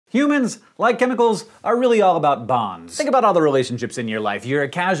Humans, like chemicals, are really all about bonds. Think about all the relationships in your life. You're a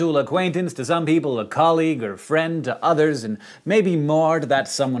casual acquaintance to some people, a colleague or friend to others, and maybe more to that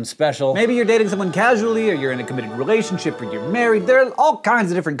someone special. Maybe you're dating someone casually, or you're in a committed relationship, or you're married. There are all kinds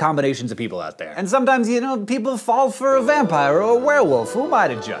of different combinations of people out there. And sometimes, people fall for a vampire or a werewolf. Who am I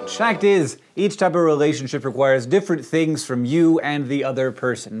to judge? Fact is, each type of relationship requires different things from you and the other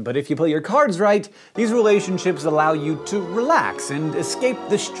person. But if you play your cards right, these relationships allow you to relax and escape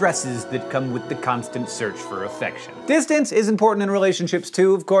the stresses that come with the constant search for affection. Distance is important in relationships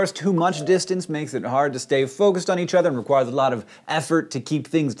too, of course. Too much distance makes it hard to stay focused on each other and requires a lot of effort to keep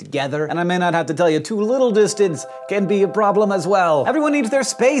things together. And I may not have to tell you, too little distance can be a problem as well. Everyone needs their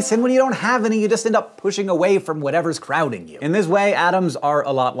space, and when you don't have any, you just end up pushing away from whatever's crowding you. In this way, atoms are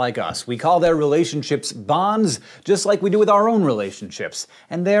a lot like us. We call their relationships bonds, just like we do with our own relationships.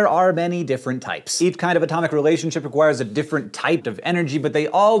 And there are many different types. Each kind of atomic relationship requires a different type of energy, but they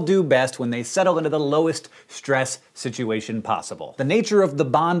all do best when they settle into the lowest stress situation possible. The nature of the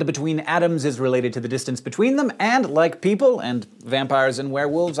bond between atoms is related to the distance between them, and like people, and vampires and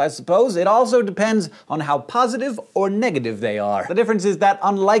werewolves, I suppose, it also depends on how positive or negative they are. The difference is that,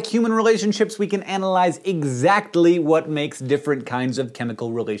 unlike human relationships, we can analyze exactly what makes different kinds of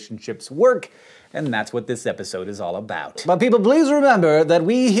chemical relationships work, and that's what this episode is all about. But people, please remember that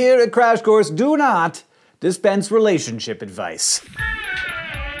we here at Crash Course do not dispense relationship advice.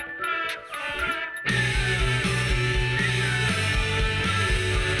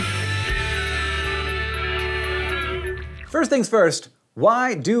 First things first,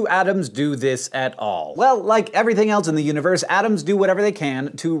 why do atoms do this at all? Well, like everything else in the universe, atoms do whatever they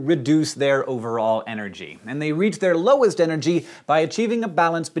can to reduce their overall energy. And they reach their lowest energy by achieving a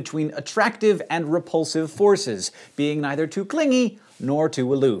balance between attractive and repulsive forces, being neither too clingy nor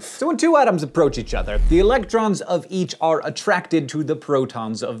too aloof. So when two atoms approach each other, the electrons of each are attracted to the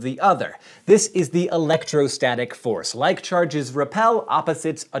protons of the other. This is the electrostatic force. Like charges repel,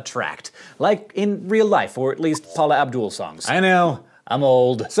 opposites attract. Like in real life, or at least Paula Abdul songs. I know, I'm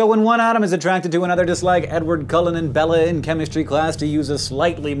old. So when one atom is attracted to another, just like Edward Cullen and Bella in chemistry class, to use a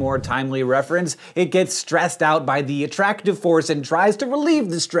slightly more timely reference, it gets stressed out by the attractive force and tries to relieve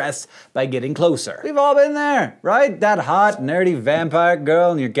the stress by getting closer. We've all been there, right? That hot, nerdy vampire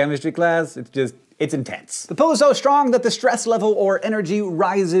girl in your chemistry class, it's intense. The pull is so strong that the stress level or energy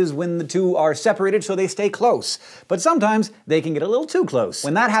rises when the two are separated, so they stay close. But sometimes they can get a little too close.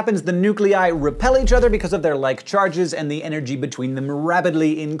 When that happens, the nuclei repel each other because of their like charges, and the energy between them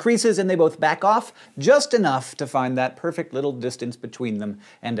rapidly increases, and they both back off just enough to find that perfect little distance between them,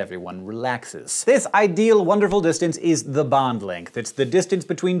 and everyone relaxes. This ideal, wonderful distance is the bond length. It's the distance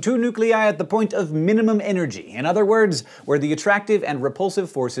between two nuclei at the point of minimum energy. In other words, where the attractive and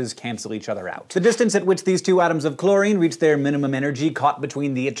repulsive forces cancel each other out. The distance at which these two atoms of chlorine reach their minimum energy, caught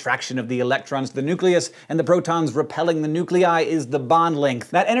between the attraction of the electrons to the nucleus and the protons repelling the nuclei, is the bond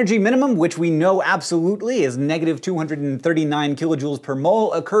length. That energy minimum, which we know absolutely is negative 239 kilojoules per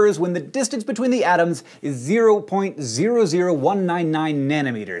mole, occurs when the distance between the atoms is 0.00199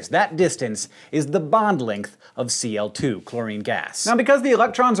 nanometers. That distance is the bond length of Cl2, chlorine gas. Now, because the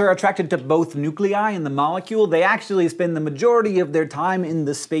electrons are attracted to both nuclei in the molecule, they actually spend the majority of their time in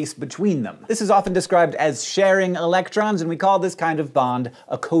the space between them. This is often described as sharing electrons, and we call this kind of bond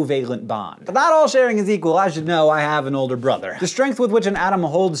a covalent bond. But not all sharing is equal. I should know, I have an older brother. The strength with which an atom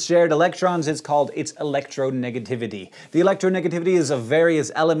holds shared electrons is called its electronegativity. The electronegativity of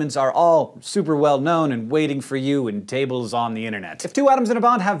various elements are all super well known and waiting for you in tables on the internet. If two atoms in a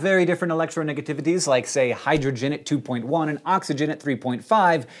bond have very different electronegativities, like say hydrogen at 2.1 and oxygen at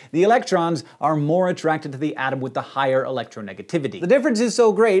 3.5, the electrons are more attracted to the atom with the higher electronegativity. The difference is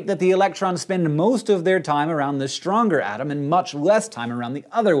so great that the electrons spend most of their time around the stronger atom and much less time around the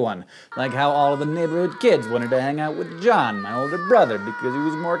other one. Like how all of the neighborhood kids wanted to hang out with John, my older brother, because he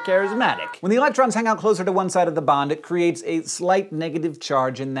was more charismatic. When the electrons hang out closer to one side of the bond, it creates a slight negative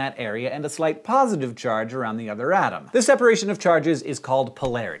charge in that area and a slight positive charge around the other atom. This separation of charges is called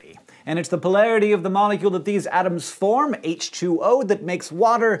polarity. And it's the polarity of the molecule that these atoms form, H2O, that makes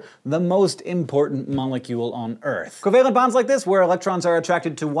water the most important molecule on Earth. Covalent bonds like this, where electrons are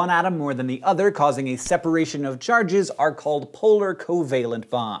attracted to one atom more than the other, causing a separation of charges, are called polar covalent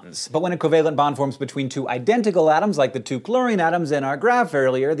bonds. But when a covalent bond forms between two identical atoms, like the two chlorine atoms in our graph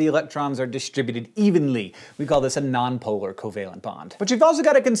earlier, the electrons are distributed evenly. We call this a nonpolar covalent bond. But you've also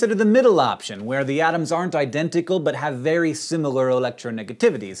got to consider the middle option, where the atoms aren't identical but have very similar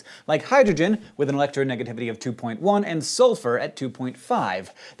electronegativities, like hydrogen with an electronegativity of 2.1 and sulfur at 2.5.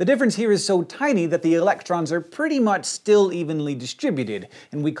 The difference here is so tiny that the electrons are pretty much still evenly distributed,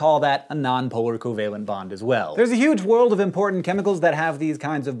 and we call that a nonpolar covalent bond as well. There's a huge world of important chemicals that have these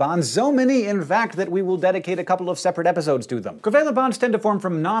kinds of bonds, so many in fact that we will dedicate a couple of separate episodes to them. Covalent bonds tend to form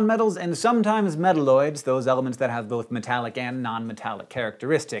from nonmetals and sometimes metalloids, those elements that have both metallic and non-metallic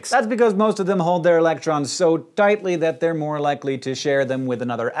characteristics. That's because most of them hold their electrons so tightly that they're more likely to share them with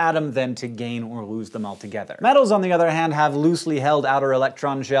another atom than to gain or lose them altogether. Metals, on the other hand, have loosely held outer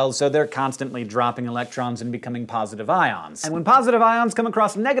electron shells, so they're constantly dropping electrons and becoming positive ions. And when positive ions come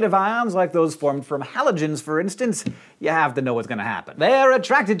across negative ions, like those formed from halogens for instance, you have to know what's gonna happen. They're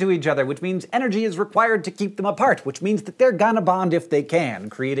attracted to each other, which means energy is required to keep them apart, which means that they're gonna bond if they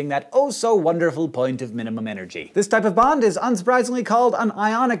can, creating that oh-so-wonderful point of minimum energy. This type of bond is unsurprisingly called an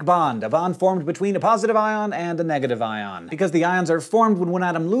ionic bond, a bond formed between a positive ion and a negative ion. Because the ions are formed when one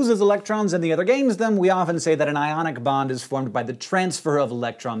atom loses electrons and the other gains them, we often say that an ionic bond is formed by the transfer of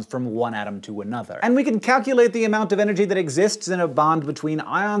electrons from one atom to another. And we can calculate the amount of energy that exists in a bond between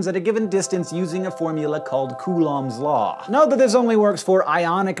ions at a given distance using a formula called Coulomb's law. Note that this only works for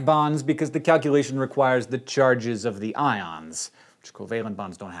ionic bonds because the calculation requires the charges of the ions, which covalent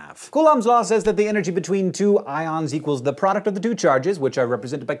bonds don't have. Coulomb's law says that the energy between two ions equals the product of the two charges, which are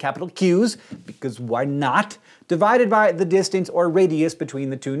represented by capital Q's, because why not, divided by the distance or radius between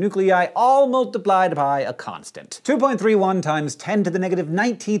the two nuclei, all multiplied by a constant. 2.31 times 10 to the negative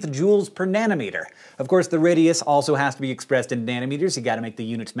 19th joules per nanometer. Of course, the radius also has to be expressed in nanometers, you gotta make the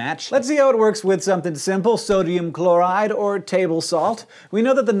units match. Let's see how it works with something simple, sodium chloride or table salt. We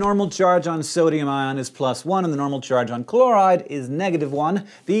know that the normal charge on sodium ion is +1 and the normal charge on chloride is -1.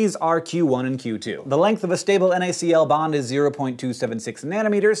 These are Q1 and Q2. The length of a stable NaCl bond is 0.276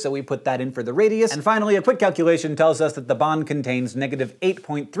 nanometers, so we put that in for the radius. And finally, a quick calculation tells us that the bond contains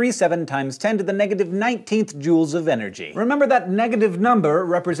 -8.37 times 10 to the negative 19th joules of energy. Remember that negative number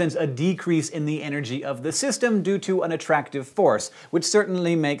represents a decrease in the energy of the system due to an attractive force, which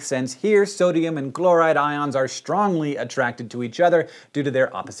certainly makes sense here. Sodium and chloride ions are strongly attracted to each other due to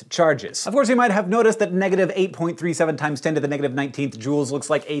their opposite charges. Of course, you might have noticed that -8.37 times 10 to the negative 19th joules looks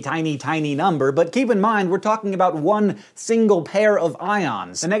like a tiny, tiny number, but keep in mind we're talking about one single pair of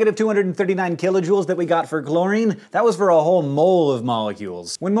ions. The -239 kilojoules that we got for chlorine, that was for a whole mole of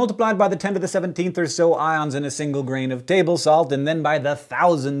molecules. When multiplied by the 10 to the 17th or so ions in a single grain of table salt, and then by the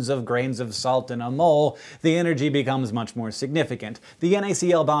thousands of grains of salt in a mole, the energy becomes much more significant. The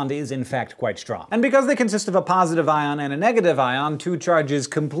NaCl bond is in fact quite strong. And because they consist of a positive ion and a negative ion, two charges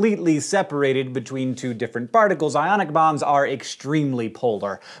completely separated between two different particles, ionic bonds are extremely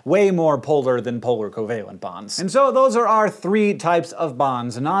polar. Way more polar than polar covalent bonds. And so those are our three types of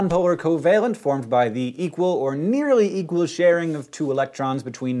bonds. Nonpolar covalent, formed by the equal or nearly equal sharing of two electrons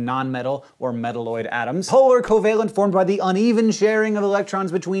between nonmetal or metalloid atoms. Polar covalent, formed by the uneven sharing of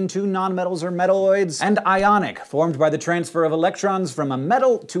electrons between two nonmetals or metalloids. And ionic, formed by the transfer of electrons from a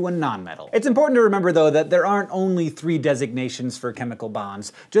metal to a nonmetal. It's important to remember though that there aren't only three designations for chemical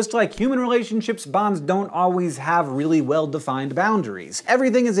bonds. Just like human relationships, bonds don't always have really well-defined boundaries.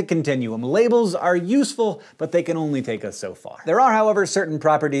 Everything is a continuum. Labels are useful, but they can only take us so far. There are, however, certain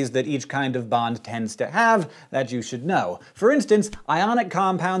properties that each kind of bond tends to have that you should know. For instance, ionic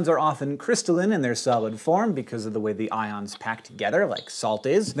compounds are often crystalline in their solid form because of the way the ions pack together, like salt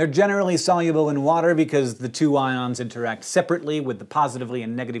is. They're generally soluble in water because the two ions interact separately with the positively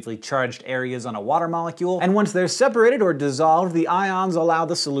and negatively charged areas on a water molecule, and once they're separated or dissolved, the ions allow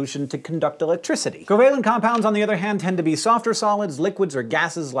the solution to conduct electricity. Covalent compounds, on the other hand, tend to be softer solids, liquids, or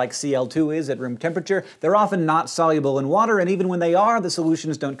gases like Cl2 is at room temperature. They're often not soluble in water, and even when they are, the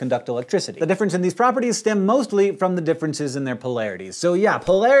solutions don't conduct electricity. The difference in these properties stem mostly from the differences in their polarities. So yeah,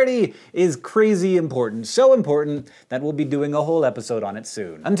 polarity is crazy important. So important that we'll be doing a whole episode on it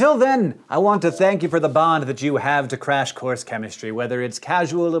soon. Until then, I want to thank you for the bond that you have to Crash Course Chemistry, whether it's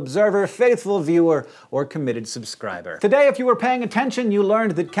casual observer, faithful viewer, or committed subscriber. Today, if you were paying attention, you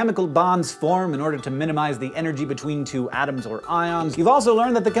learned that chemical bonds form in order to minimize the energy between two atoms or ions. You've also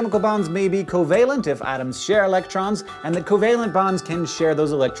learned that the chemical bonds may be covalent if atoms share electrons, and that covalent bonds can share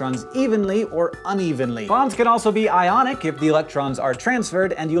those electrons evenly or unevenly. Bonds can also be ionic if the electrons are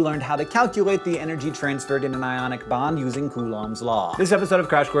transferred, and you learned how to calculate the energy transferred in an ionic bond using Coulomb's law. This episode of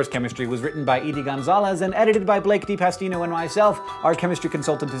Crash Course Chemistry was written by Edie Gonzalez and edited by Blake DiPastino and myself. Our chemistry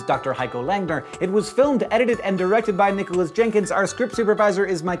consultant is Dr. Heiko Langner. It was filmed, edited, and directed by Nicholas Jenkins. Our script supervisor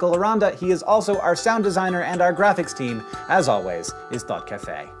is Michael Aranda. He is also our sound designer, and our graphics team, as always, is Thought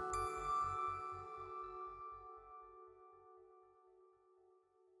Cafe.